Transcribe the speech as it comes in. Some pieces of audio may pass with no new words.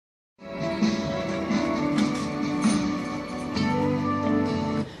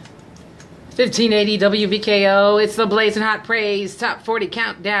1580 WVKO. It's the Blazing Hot Praise Top 40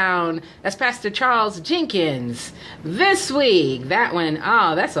 Countdown. That's Pastor Charles Jenkins. This week, that one,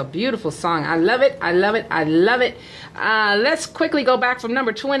 oh, that's a beautiful song. I love it. I love it. I love it. Let's quickly go back from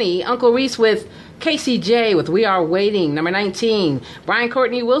number 20. Uncle Reese with KCJ with We Are Waiting. Number 19. Brian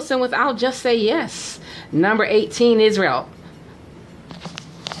Courtney Wilson with I'll Just Say Yes. Number 18, Israel.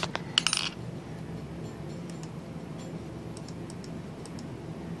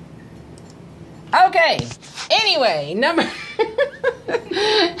 Okay. Anyway, number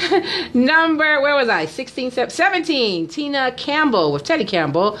where was I? 16, 17. Tina Campbell with Teddy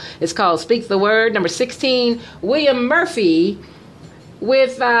Campbell. It's called Speak the Word. Number 16, William Murphy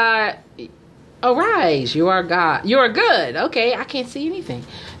with Arise. You are God. You are good. Okay, I can't see anything.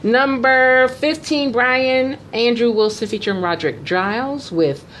 Number 15, Brian Andrew Wilson featuring Roderick Giles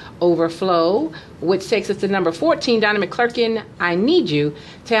with Overflow, which takes us to number 14, Donna McClurkin, I Need You.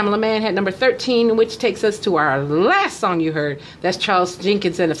 Tamala Mann had number 13, which takes us to our last song you heard. That's Charles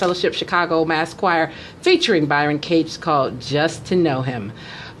Jenkins and the Fellowship Chicago Mass Choir featuring Byron Cage, called Just to Know Him.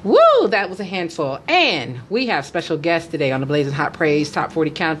 Woo, that was a handful. And we have special guests today on the Blazing Hot Praise Top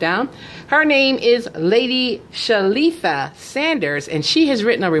 40 Countdown. Her name is Lady Shalitha Sanders, and she has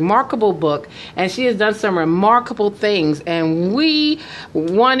written a remarkable book, and she has done some remarkable things, and we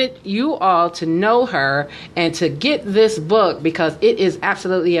wanted you all to know her and to get this book because it is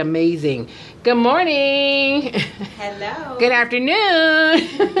absolutely amazing. Good morning. Hello. Good afternoon.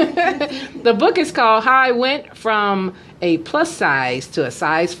 The book is called How I Went from a Plus Size to a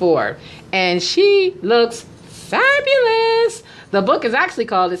Size 4. And she looks fabulous. The book is actually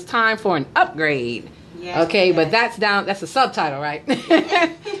called It's Time for an Upgrade. Yes, okay, yes. But that's a subtitle, right?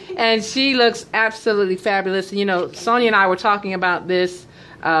 And she looks absolutely fabulous. You know, Sonia and I were talking about this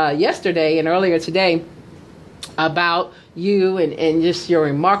yesterday and earlier today about you and just your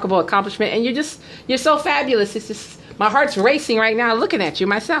remarkable accomplishment, and you're so fabulous. It's just, my heart's racing right now looking at you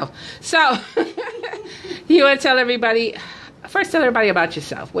myself. So you want to tell everybody about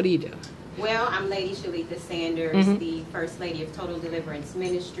yourself. What do you do? Well, I'm Lady Shalitha Sanders, the First Lady of Total Deliverance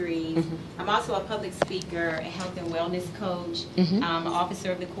Ministries. I'm also a public speaker, a health and wellness coach, I'm an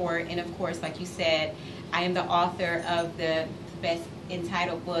officer of the court, and of course, like you said, I am the author of the best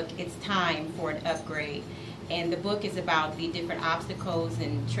entitled book, It's Time for an Upgrade. And the book is about the different obstacles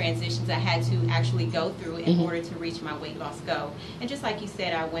and transitions I had to actually go through in order to reach my weight loss goal. And just like you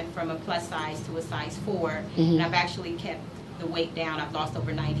said, I went from a plus size to a size 4, and I've actually kept the weight down. I've lost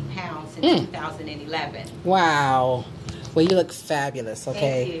over 90 pounds since 2011. Wow. Well, you look fabulous,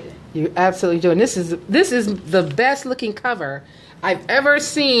 okay? Thank you. You absolutely do. And this is the best looking cover I've ever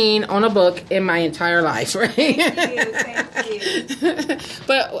seen on a book in my entire life, right? Thank you.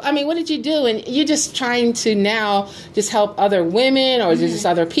 But, I mean, what did you do? And you're just trying to now just help other women, or just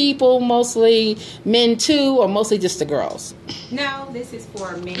other people, mostly men too, or mostly just the girls? No, this is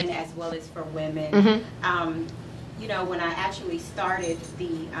for men as well as for women. You know, when I actually started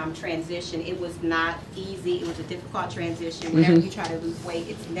the transition, it was not easy. It was a difficult transition. Whenever you try to lose weight,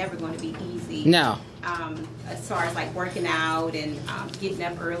 it's never going to be easy. No. As far as like working out and getting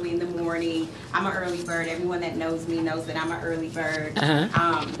up early in the morning, I'm an early bird. Everyone that knows me knows that I'm an early bird.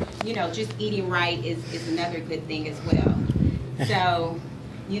 You know, just eating right is another good thing as well. So,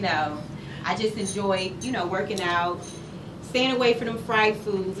 you know, I just enjoyed, you know, working out. Staying away from them fried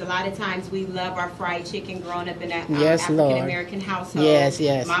foods. A lot of times we love our fried chicken growing up in that African-American household. Yes,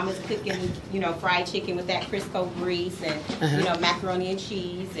 yes. Mama's cooking, you know, fried chicken with that Crisco grease and, you know, macaroni and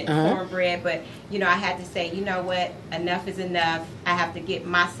cheese and cornbread. But, you know, I had to say, you know what, enough is enough. I have to get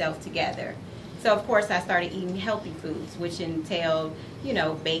myself together. So, of course, I started eating healthy foods, which entailed, you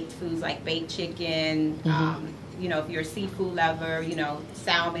know, baked foods like baked chicken, you know, if you're a seafood lover, you know,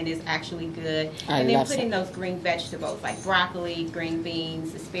 salmon is actually good. And then putting those green vegetables like broccoli, green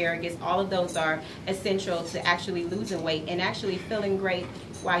beans, asparagus, all of those are essential to actually losing weight and actually feeling great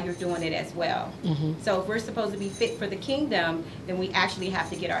while you're doing it as well. So if we're supposed to be fit for the kingdom, then we actually have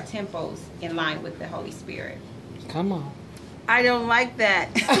to get our tempos in line with the Holy Spirit. Come on. I don't like that.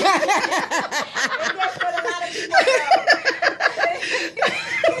 And that's what a lot of people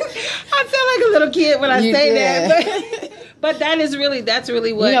I sound like a little kid when I say that, but that's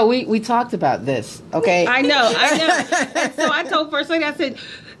really what. You know, we talked about this, okay? I know. And so I told First Lady, I said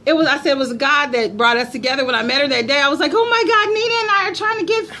it was God that brought us together. When I met her that day, I was like, oh my God, Nina and I are trying to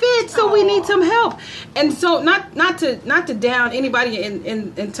get fit, so we need some help. And so not to down anybody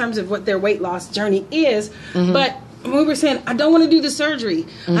in terms of what their weight loss journey is, but we were saying, I don't want to do the surgery.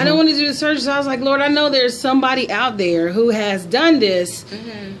 I don't want to do the surgery. So I was like, Lord, I know there's somebody out there who has done this,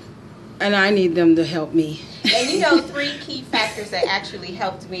 and I need them to help me. And you know, 3 key factors that actually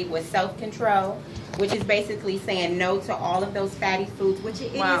helped me was self-control, which is basically saying no to all of those fatty foods, which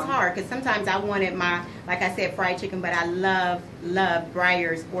it is hard because sometimes I wanted my, like I said, fried chicken, but I love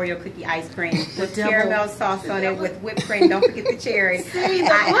Breyer's Oreo cookie ice cream with caramel sauce on it with whipped cream. Don't forget the cherry.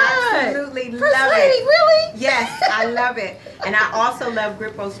 I absolutely love it. Really? Yes, I love it. And I also love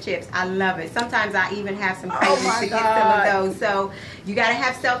Grippo's chips. I love it. Sometimes I even have some cravings to get some of those. So you got to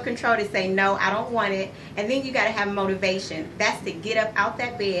have self-control to say, no, I don't want it. And then you got to have motivation. That's to get up out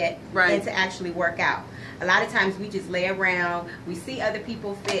that bed and to actually work out. A lot of times we just lay around, we see other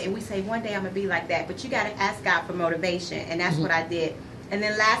people fit, and we say, one day I'm going to be like that. But you got to ask God for motivation, and that's what I did. And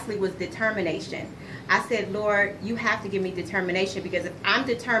then lastly was determination. I said, Lord, you have to give me determination, because if I'm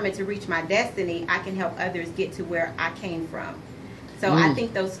determined to reach my destiny, I can help others get to where I came from. So I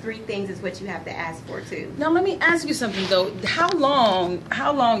think those 3 things is what you have to ask for too. Now let me ask you something though. How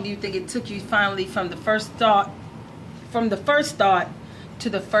long do you think it took you finally from the first thought to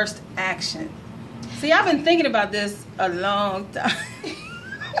the first action? See, I've been thinking about this a long time.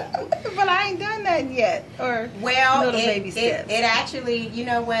 But I ain't done that yet. Or little baby steps. It actually, you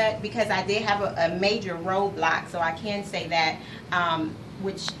know what, because I did have a major roadblock, so I can say that,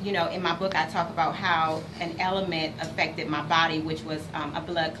 which, you know, in my book I talk about how an element affected my body, which was a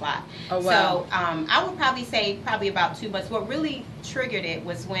blood clot. Oh, wow. So I would probably say about 2 months. What really triggered it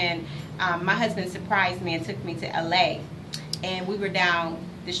was when my husband surprised me and took me to LA, and we were down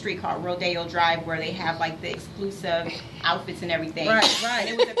the street called Rodeo Drive, where they have like the exclusive outfits and everything. Right. And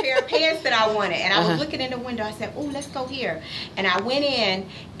it was a pair of pants that I wanted, and I was looking in the window. I said, oh, let's go here. And I went in,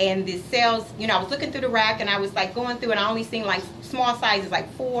 and the sales, you know, I was looking through the rack, and I was like going through, and I only seen like small sizes,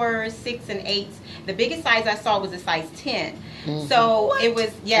 like 4, 6, and 8s. The biggest size I saw was a size 10. So it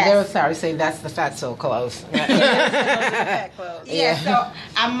was, They were sorry saying that's the fatso clothes. So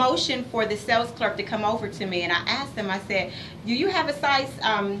I motioned for the sales clerk to come over to me, and I asked him, I said, do you have a size,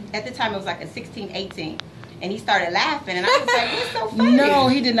 at the time it was like a 16, 18. And he started laughing, and I was like, what's so funny? No,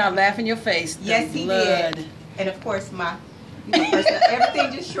 he did not laugh in your face. Yes, he did. And of course, my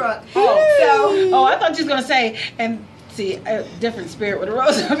everything just shrunk. Oh, I thought you was going to say, and see, a different spirit with a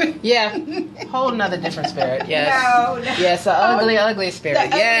rose of it. Yeah, whole another different spirit. Yes. No. Yes, an ugly spirit.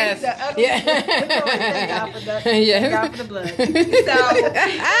 Yes. God for the blood.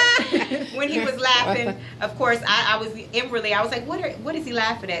 So when he was laughing, of course, I was inwardly, I was like, what is he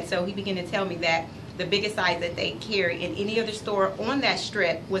laughing at? So he began to tell me that the biggest size that they carry in any other store on that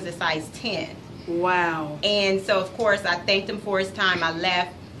strip was a size 10. Wow. And so, of course, I thanked him for his time. I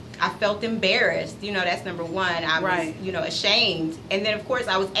left. I felt embarrassed. You know, that's number one. I was, you know, ashamed. And then, of course,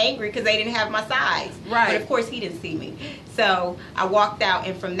 I was angry because they didn't have my size. Right. But, of course, he didn't see me. So I walked out.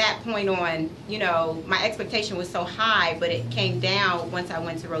 And from that point on, you know, my expectation was so high, but it came down once I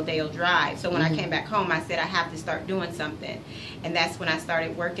went to Rodeo Drive. So when I came back home, I said, I have to start doing something. And that's when I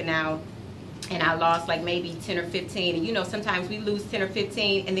started working out. And I lost like maybe 10 or 15. And you know, sometimes we lose 10 or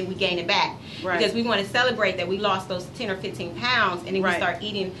 15 and then we gain it back. Right. Because we want to celebrate that we lost those 10 or 15 pounds, and then we start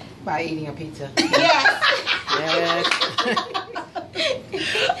eating. By eating a pizza. Yes.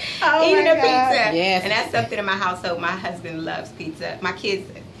 Eating a pizza. Yes. And that's something in my household. My husband loves pizza. My kids,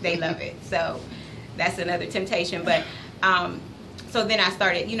 they love it. So that's another temptation. But so then I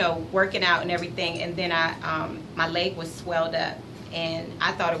started, you know, working out and everything. And then my leg was swelled up. And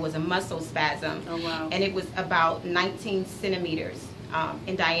I thought it was a muscle spasm. Oh, wow. And it was about 19 centimeters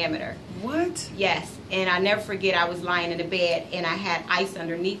in diameter. What? Yes. And I never forget, I was lying in the bed, and I had ice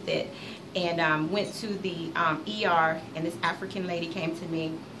underneath it. And went to the ER, and this African lady came to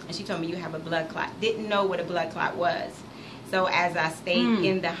me, and she told me, you have a blood clot. Didn't know what a blood clot was. So as I stayed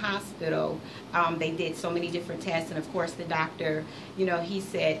in the hospital, they did so many different tests. And, of course, the doctor, you know, he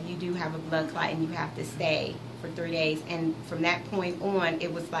said, you do have a blood clot, and you have to stay for 3 days. And from that point on,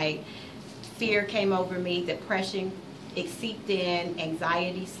 it was like fear came over me, depression, it seeped in,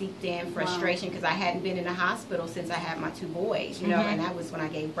 anxiety seeped in, frustration, because I hadn't been in a hospital since I had my 2 boys, you know, and that was when I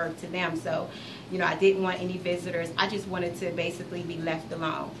gave birth to them. So, you know, I didn't want any visitors. I just wanted to basically be left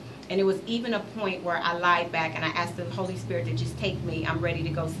alone. And it was even a point where I lied back and I asked the Holy Spirit to just take me. I'm ready to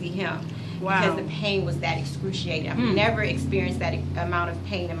go see him. Wow. Because the pain was that excruciating. I've never experienced that amount of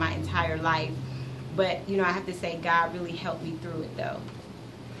pain in my entire life. But, you know, I have to say God really helped me through it, though.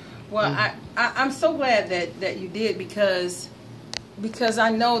 Well, I'm so glad that you did, because I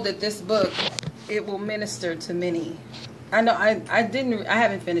know that this book, it will minister to many. I know I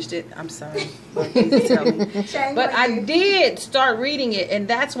haven't finished it. I'm sorry. Please tell me. But I did start reading it, and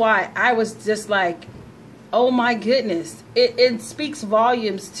that's why I was just like, oh my goodness. It speaks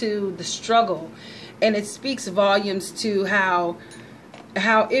volumes to the struggle, and it speaks volumes to how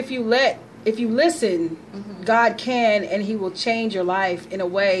if you let if you listen, God can, and He will change your life in a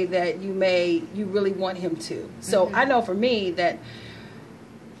way that you really want Him to. So I know for me that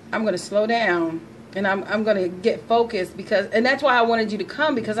I'm going to slow down and I'm going to get focused, and that's why I wanted you to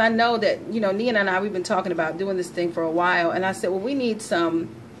come, because I know that, Nia and I, we've been talking about doing this thing for a while, and I said, well, we need some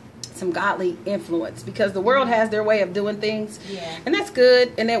godly influence, because the world has their way of doing things, and that's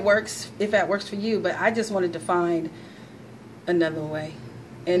good, and it works if that works for you, but I just wanted to find another way.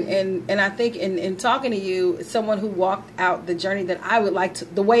 And I think in talking to you, someone who walked out the journey that I would like to,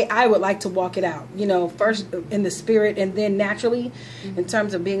 the way I would like to walk it out, first in the spirit and then naturally, in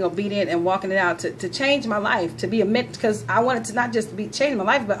terms of being obedient and walking it out to change my life, to be because I wanted to not just change my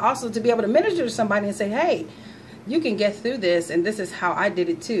life, but also to be able to minister to somebody and say, hey, you can get through this, and this is how I did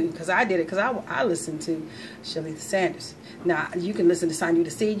it too, because I did it, because I listened to Shirley Sanders. Now, you can listen to Sign You the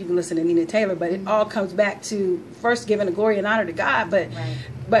Seed, you can listen to Nina Taylor, but it all comes back to first giving the glory and honor to God, but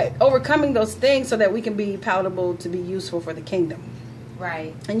overcoming those things so that we can be palatable to be useful for the kingdom.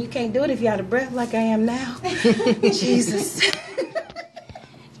 Right. And you can't do it if you're out of breath like I am now. Jesus.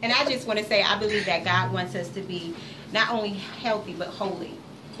 And I just want to say, I believe that God wants us to be not only healthy, but holy.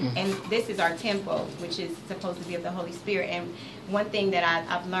 And this is our temple, which is supposed to be of the Holy Spirit. And one thing that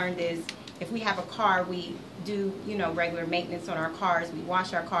I've learned is, if we have a car, we do, regular maintenance on our cars. We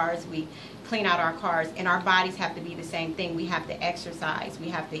wash our cars. We clean out our cars. And our bodies have to be the same thing. We have to exercise. We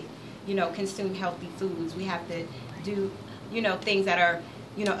have to, consume healthy foods. We have to do, things that are,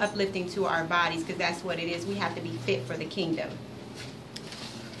 uplifting to our bodies, because that's what it is. We have to be fit for the kingdom.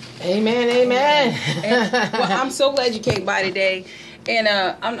 Amen, amen. Well, I'm so glad you came by today. And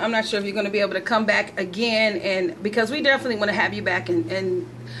I'm not sure if you're going to be able to come back again, and because we definitely want to have you back, and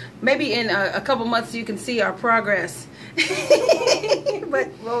maybe in a couple months you can see our progress. But,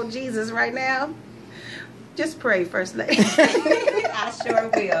 well, Jesus, right now, just pray, First Lady. I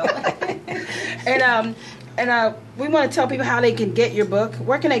sure will. And we want to tell people how they can get your book.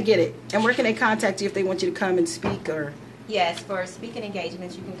 Where can they get it? And where can they contact you if they want you to come and speak? Or yes, for speaking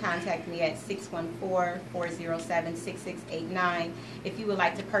engagements, you can contact me at 614-407-6689. If you would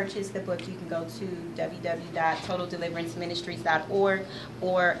like to purchase the book, you can go to www.totaldeliveranceministries.org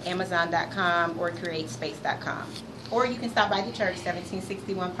or Amazon.com or CreateSpace.com. Or you can stop by the church,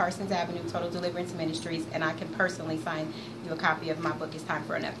 1761 Parsons Avenue, Total Deliverance Ministries, and I can personally sign you a copy of my book, It's Time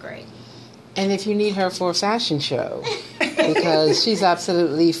for an Upgrade. And if you need her for a fashion show, because she's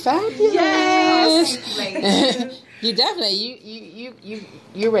absolutely fabulous. Yes. You definitely,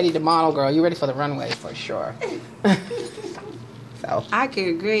 you're ready to model, girl. You're ready for the runway for sure. So I can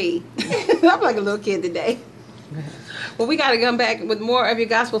agree. I'm like a little kid today. Well, we got to come back with more of your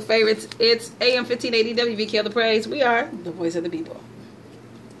gospel favorites. It's AM 1580 WVKL The Praise. We are the voice of the people.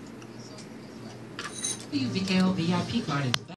 WVKL VIP card is